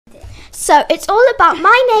So it's all about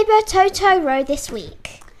My Neighbour Totoro this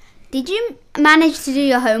week. Did you manage to do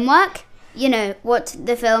your homework? You know, watch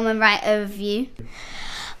the film and write a review?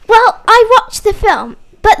 Well, I watched the film,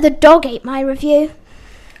 but the dog ate my review.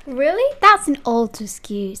 Really? That's an old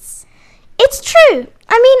excuse. It's true.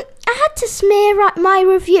 I mean, I had to smear my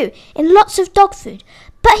review in lots of dog food,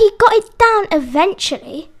 but he got it down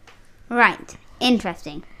eventually. Right.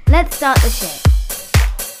 Interesting. Let's start the show.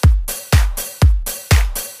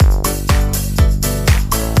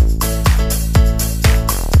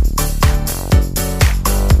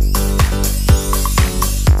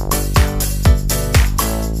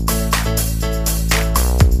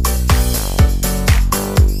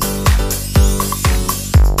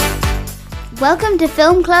 Welcome to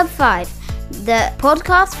Film Club 5, the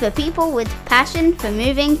podcast for people with passion for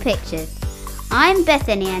moving pictures. I'm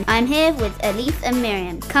Bethany and I'm here with Elise and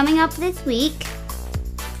Miriam. Coming up this week,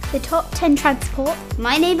 The Top 10 Transport,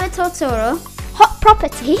 My Neighbour Totoro, Hot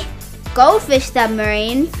Property, Goldfish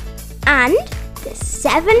Submarines, and the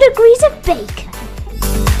 7 Degrees of Bacon.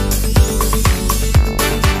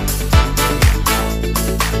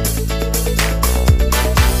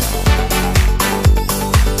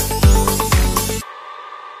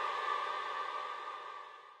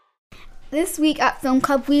 This week at Film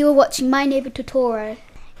Club we were watching My Neighbour Totoro.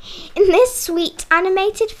 In this sweet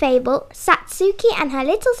animated fable, Satsuki and her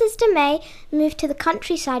little sister May move to the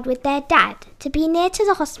countryside with their dad to be near to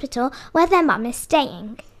the hospital where their mum is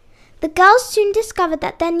staying. The girls soon discover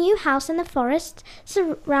that their new house and the forest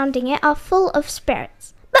surrounding it are full of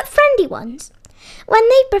spirits, but friendly ones. When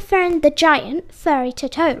they befriend the giant, furry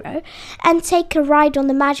Totoro, and take a ride on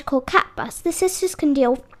the magical cat bus, the sisters can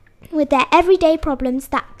deal with their everyday problems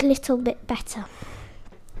that little bit better.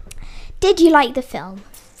 Did you like the film?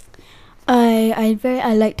 I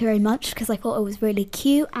liked it very much because I thought it was really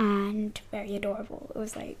cute and very adorable.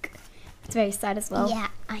 It's very sad as well. Yeah,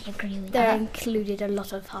 I agree with They that. included a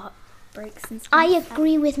lot of heartbreaks and stuff. I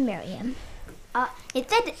agree with Miriam. It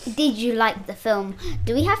said, did you like the film?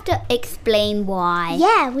 Do we have to explain why?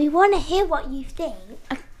 Yeah, we want to hear what you think.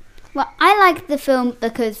 Well, I liked the film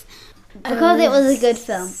because it was a good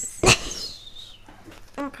film.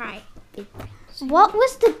 Okay. What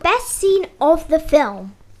was the best scene of the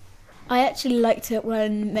film? I actually liked it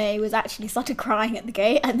when May was actually started crying at the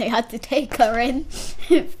gate and they had to take her in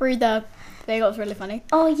through the thing. That was really funny.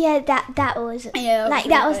 Oh yeah, that was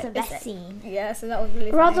that was the Is best it? scene. Yeah, so that was really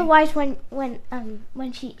Or funny. otherwise when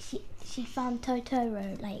she found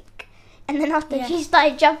Totoro, like, and then after she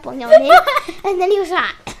started jumping on him, and then he was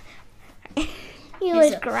like, he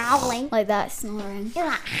was growling. like that, snoring.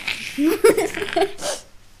 He was like,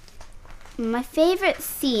 My favourite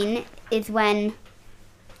scene is when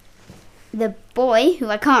the boy, who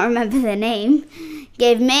I can't remember the name,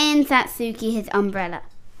 gave May and Satsuki his umbrella.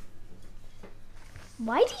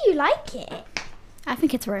 why do you like it? I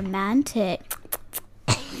think it's romantic.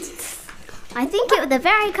 I think it was a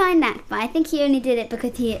very kind act, but I think he only did it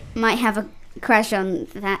because he might have a crush on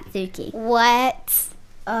Satsuki. What?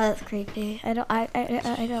 Oh, that's creepy. I don't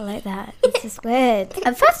like that. It's just weird.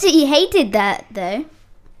 At first he hated that though.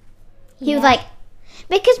 He was like,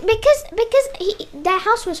 Because their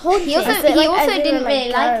house was haunted. he also didn't really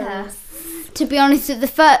like her. girls? To be honest,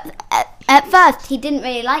 at first he didn't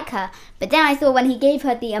really like her, but then I saw when he gave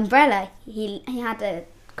her the umbrella, he had a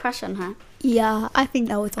crush on her. Yeah, I think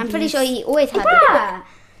that was. I'm pretty sure he always had Yeah.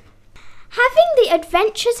 Having the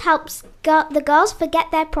adventures helps the girls forget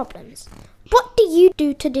their problems. What do you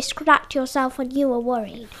do to distract yourself when you are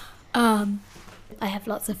worried? I have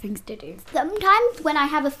lots of things to do. Sometimes when I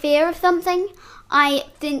have a fear of something, I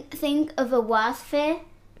think of a worse fear.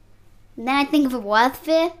 Then I think of a worse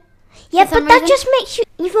fear. Yeah, For some but that reason. just makes you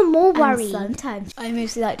even more And worried. sometimes I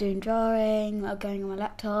mostly like doing drawing, or going on my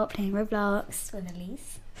laptop, playing Roblox with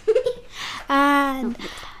Elise. And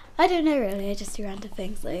I don't know really, I just do random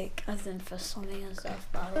things like as in for swimming and stuff.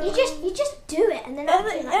 You just do it, and then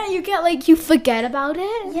after, Yeah, you get you forget about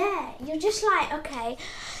it. yeah, you're just like, okay,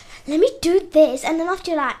 let me do this, and then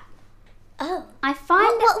after you're like, oh, I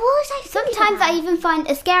find what was I thinking sometimes about? I even find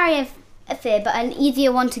a scarier fear, but an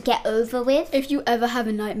easier one to get over with. If you ever have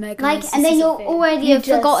a nightmare, guys, And then you'll already have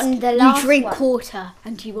forgotten the last You drink one. water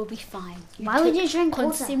and you will be fine. Why would you drink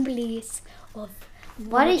water? Consumables of.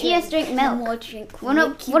 Why don't you just drink milk? More drink.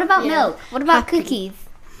 What about milk? What about cookies?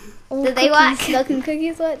 Do they work? Milk and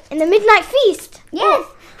cookies. What? In the midnight feast. Yes.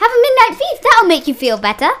 Have a midnight feast. That'll make you feel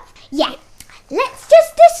better. Yeah. Let's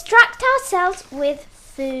just distract ourselves with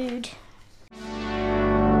food.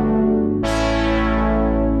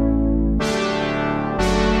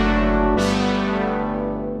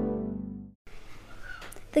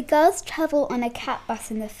 The girls travel on a cat bus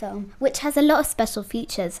in the film, which has a lot of special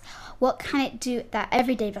features. What can it do that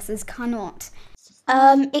everyday buses cannot?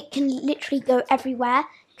 It can literally go everywhere.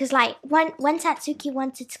 Because, like, when Satsuki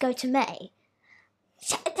wanted to go to May,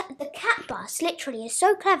 the cat bus literally is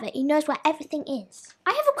so clever. He knows where everything is.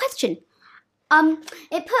 I have a question.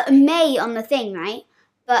 It put May on the thing, right?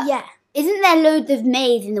 But Yeah, isn't there loads of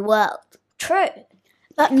Mays in the world? true.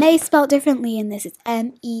 But May spelled differently in this. It's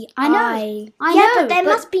M-E-I. I know. But there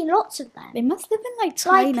must be lots of them. They must live in like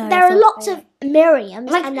Like, China. there are lots of Miriams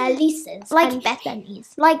Like- and Elises like- and Bethanys.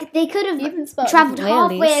 Like, they could Even have spelled travelled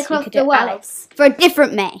Wales, halfway you across could the do world Alex. for a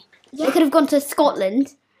different May. Yeah. They could have gone to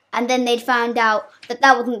Scotland, and then they'd found out that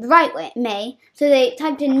that wasn't the right way, May. So they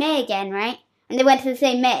typed in May again, right? And they went to the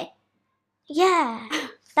same May. Yeah,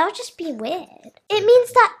 that would just be weird. It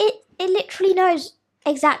means that it literally knows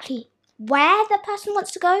exactly where the person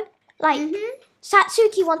wants to go. Like,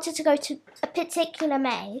 Satsuki wanted to go to a particular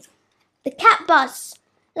maze. The cat bus,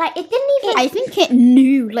 like, it didn't even... I think it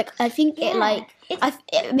knew. Like, I think Yeah. it like.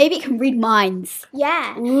 It- Maybe it can read minds.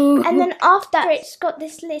 Yeah. Ooh. And then after, it's got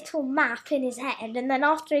this little map in his head. And then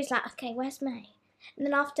after, he's like, okay, where's May? And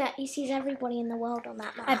then after, he sees everybody in the world on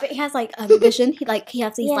that map. I bet he has like a vision. He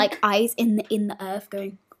has these Yeah. like eyes in the earth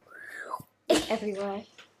going everywhere.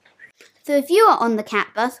 So if you were on the cat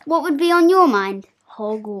bus, what would be on your mind?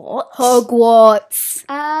 Hogwarts.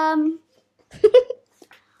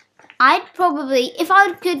 I'd probably, if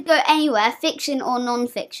I could go anywhere, fiction or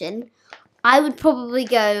non-fiction, I would probably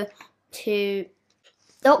go to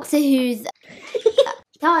Doctor Who's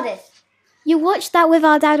TARDIS. You watch that with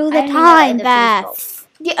our dad all I the only know time, in the Beth.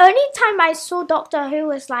 The only time I saw Doctor Who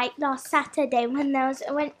was like last Saturday when that's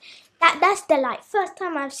the like first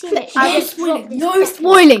time I've seen it. She just dropped this No question.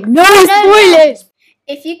 spoiling. No spoilers.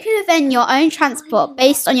 If you could invent your own transport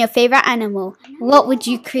based on your favorite animal, what would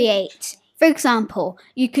you create? For example,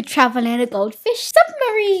 you could travel in a goldfish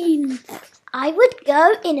submarine. I would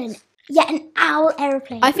go in an owl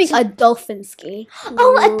aeroplane. I think a dolphin ski.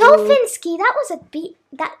 Oh, a dolphin ski. That was a beat.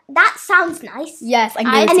 That sounds nice. Yes, I'm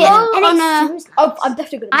I'd going go to. And on it a- seems Oh, I'm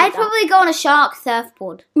definitely going to. I'd probably go on a shark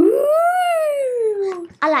surfboard. Ooh.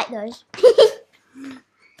 I like those.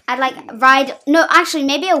 I'd like ride, no, actually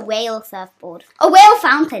maybe a whale surfboard. A whale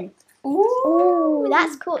fountain. Ooh,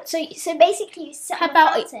 that's cool. So basically, you sit How on a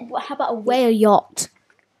about fountain. how about a whale yacht?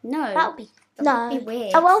 No. That would be That would be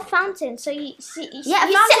weird. a well fountain. So you Yeah,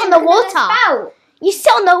 you sit on the water. You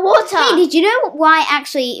sit on the water. Hey, did you know why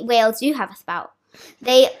actually whales do have a spout?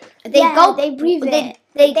 They Yeah, gulp. they breathe it.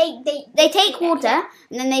 They take water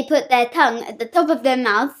and then they put their tongue at the top of their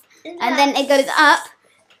mouth and then it goes up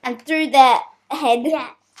and through their head Yeah,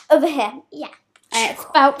 over here yeah. and it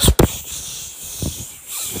spouts.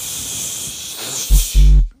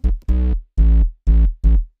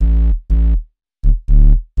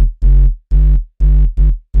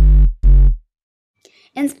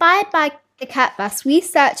 Inspired by the cat bus, we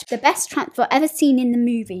searched the best transport ever seen in the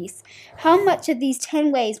movies. How much of these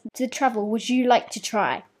 10 ways to travel would you like to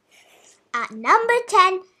try? At number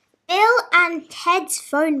 10, Bill and Ted's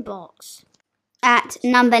phone box. At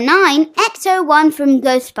number 9, Ecto-1 from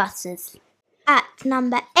Ghostbusters. At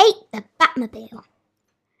number 8, the Batmobile.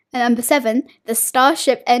 And number 7, the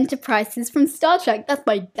Starship Enterprises from Star Trek. That's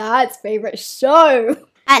my dad's favourite show.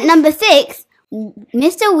 At number 6,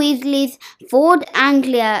 Mr. Weasley's Ford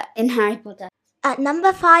Anglia in Harry Potter. At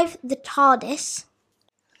number 5, the TARDIS.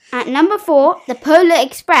 At number 4, the Polar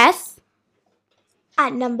Express.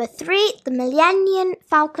 At number 3, the Millennium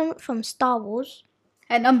Falcon from Star Wars.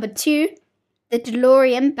 And number 2, the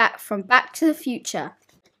DeLorean from Back to the Future.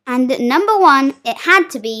 And at number 1, it had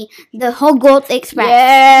to be the Hogwarts Express.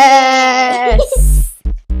 Yes!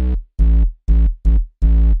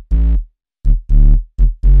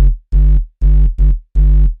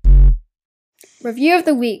 Review of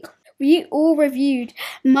the week. We all reviewed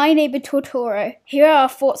My Neighbor Totoro. Here are our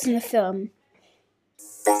thoughts on the film.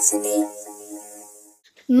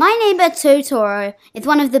 My Neighbor Totoro is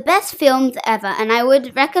one of the best films ever, and I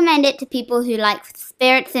would recommend it to people who like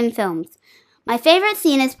spirits in films. My favourite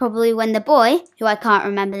scene is probably when the boy, who I can't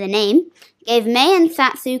remember the name, gave Mei and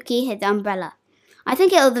Satsuki his umbrella. I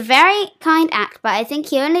think it was a very kind act, but I think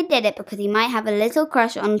he only did it because he might have a little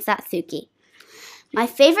crush on Satsuki. My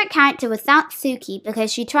favourite character was Satsuki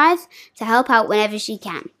because she tries to help out whenever she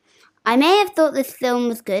can. I may have thought this film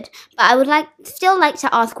was good, but I would still like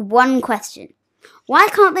to ask one question. Why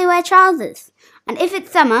can't they wear trousers? And if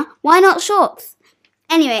it's summer, why not shorts?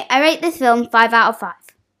 Anyway, I rate this film 5 out of 5.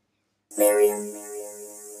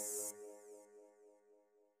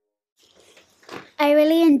 I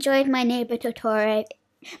really enjoyed My Neighbor Totoro.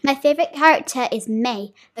 My favourite character is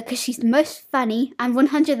May because she's the most funny and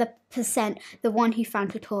 100% the one who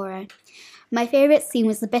found Totoro. My favourite scene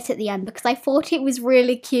was the bit at the end because I thought it was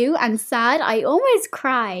really cute and sad. I almost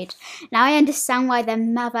cried. Now I understand why their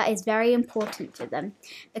mother is very important to them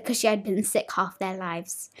because she had been sick half their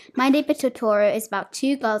lives. My Neighbor Totoro is about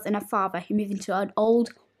two girls and a father who move into an old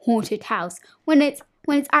haunted house when it's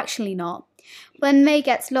actually not. When May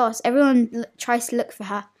gets lost, everyone tries to look for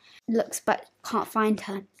her, but can't find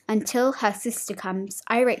her until her sister comes.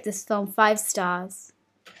 I rate this film 5 stars.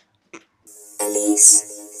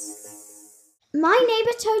 Elise. My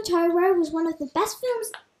Neighbor Totoro was one of the best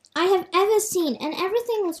films I have ever seen, and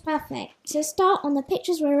everything was perfect. To start on, the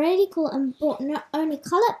pictures were really cool and brought not only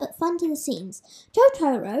colour but fun to the scenes.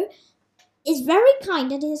 Totoro is very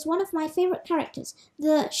kind and is one of my favourite characters.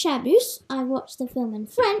 The Shabus, I watched the film in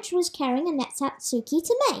French, was carrying Annette Satsuki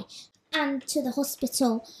to May and to the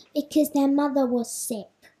hospital because their mother was sick.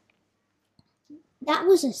 That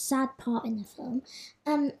was a sad part in the film.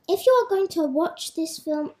 If you are going to watch this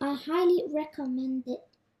film, I highly recommend it.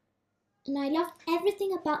 And I loved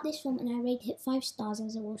everything about this film and I rated it 5 stars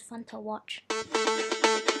as it was fun to watch.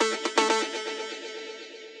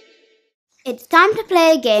 It's time to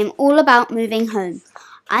play a game all about moving home.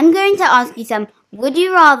 I'm going to ask you some would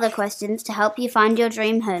you rather questions to help you find your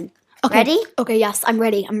dream home. Okay. Ready? Okay, yes, I'm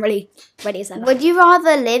ready. I'm ready. Ready as ever. Would you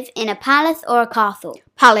rather live in a palace or a castle?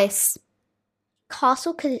 Palace.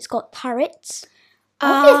 Castle because it's got turrets.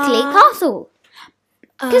 Obviously, castle.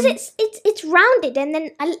 Because it's rounded and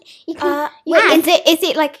then you can... Wait,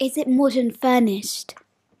 is it modern furnished?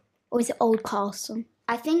 Or is it old castle?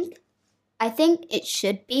 I think it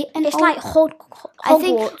should be an It's old... like Hogwarts. I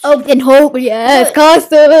think... Oh, then Hogwarts, yes,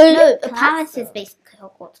 castle. No, the palace is basically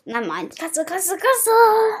Hogwarts. Never mind. Castle.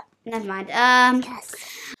 Never mind.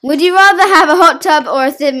 Would you rather have a hot tub or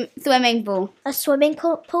a swimming pool? A swimming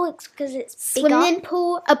pool because it's bigger. Swimming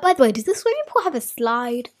pool. By the way, does the swimming pool have a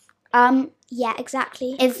slide? Yeah,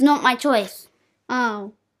 exactly. It's not my choice.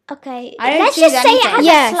 Oh. Okay. I don't Let's choose just say it has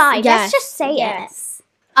Yes, a slide. yes, Let's just say yes.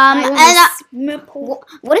 And pool.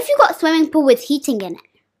 what if you got a swimming pool with heating in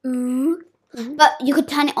it? Ooh. But you could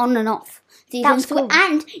turn it on and off. So you That's can swim, cool.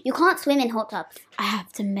 and you can't swim in hot tubs. I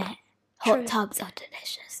have to admit, True. hot tubs are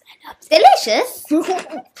delicious. Delicious.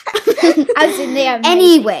 As in they are amazing.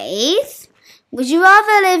 Anyways, would you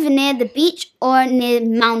rather live near the beach or near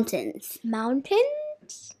mountains?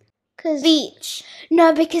 Mountains? Cause Beach.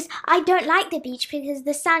 No, because I don't like the beach because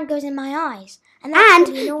the sand goes in my eyes. And that's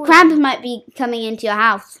really And annoying. crabs might be coming into your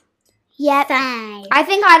house. Yeah. I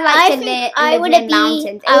think I'd like to think live would in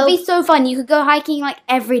mountains. It would be so fun. You could go hiking like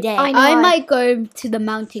every day. I know. I might go to the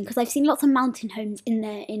mountain because I've seen lots of mountain homes in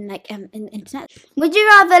the internet. Would you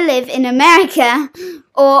rather live in America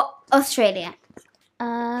or Australia?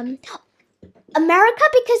 America,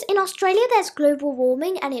 because in Australia there's global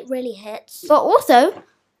warming and it really hits. But also,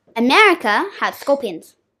 America has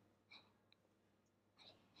scorpions.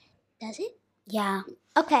 Does it? Yeah.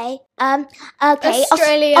 Okay. Okay.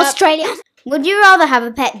 Australia. Australia. Would you rather have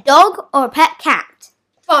a pet dog or a pet cat?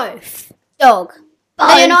 Both. Dog. Both.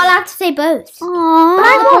 No, you're not allowed to say both. Aww. But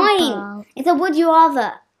that's the point. It's a would you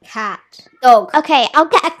rather. Cat. Dog. Okay, I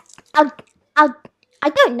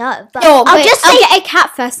don't know, but Dog. I'll Wait, just I'll say get a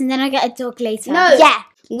cat first and then I'll get a dog later. No. yeah.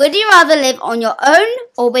 Would you rather live on your own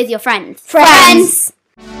or with your friends? Friends.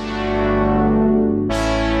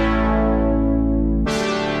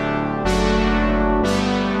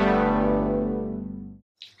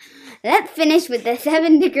 Let's finish with the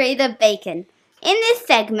 7 degrees of bacon. In this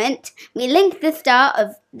segment, we link the star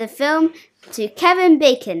of the film to Kevin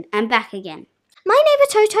Bacon and back again. My Neighbor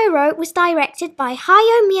Totoro was directed by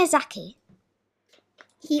Hayao Miyazaki.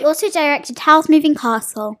 He also directed Howl's Moving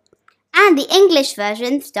Castle. And the English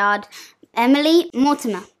version starred Emily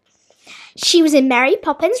Mortimer. She was in Mary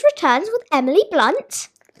Poppins Returns with Emily Blunt.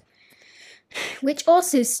 Which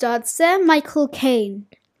also starred Sir Michael Caine.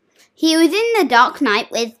 He was in The Dark Knight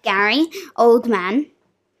with Gary Oldman.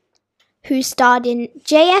 Who starred in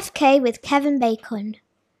JFK with Kevin Bacon.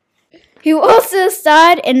 Who also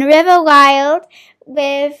starred in River Wild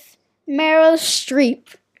with Meryl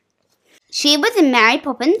Streep. She was in Mary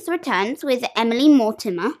Poppins Returns with Emily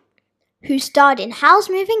Mortimer. Who starred in Howl's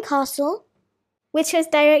Moving Castle. Which was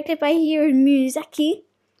directed by Hayao Miyazaki.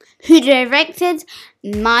 Who directed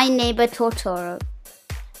My Neighbor Totoro.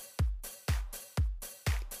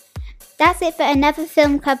 That's it for another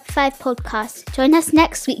Film Club 5 podcast. Join us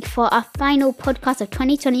next week for our final podcast of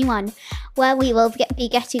 2021, where we will be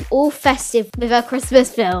getting all festive with our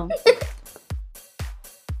Christmas film.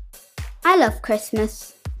 I love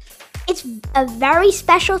Christmas. It's a very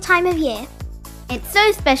special time of year. It's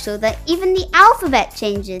so special that even the alphabet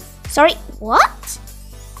changes. Sorry, what?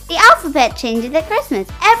 The alphabet changes at Christmas.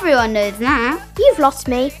 Everyone knows now. You've lost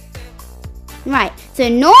me. Right, so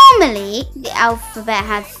normally the alphabet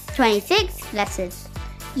has 26 letters.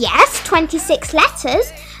 Yes, 26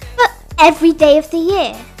 letters, but every day of the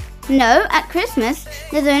year. No, at Christmas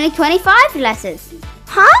there's only 25 letters.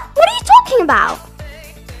 Huh? What are you talking about?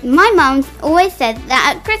 My mum always said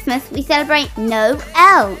that at Christmas we celebrate no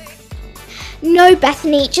L. No,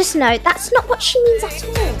 Bethany, just no. That's not what she means at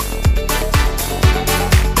all.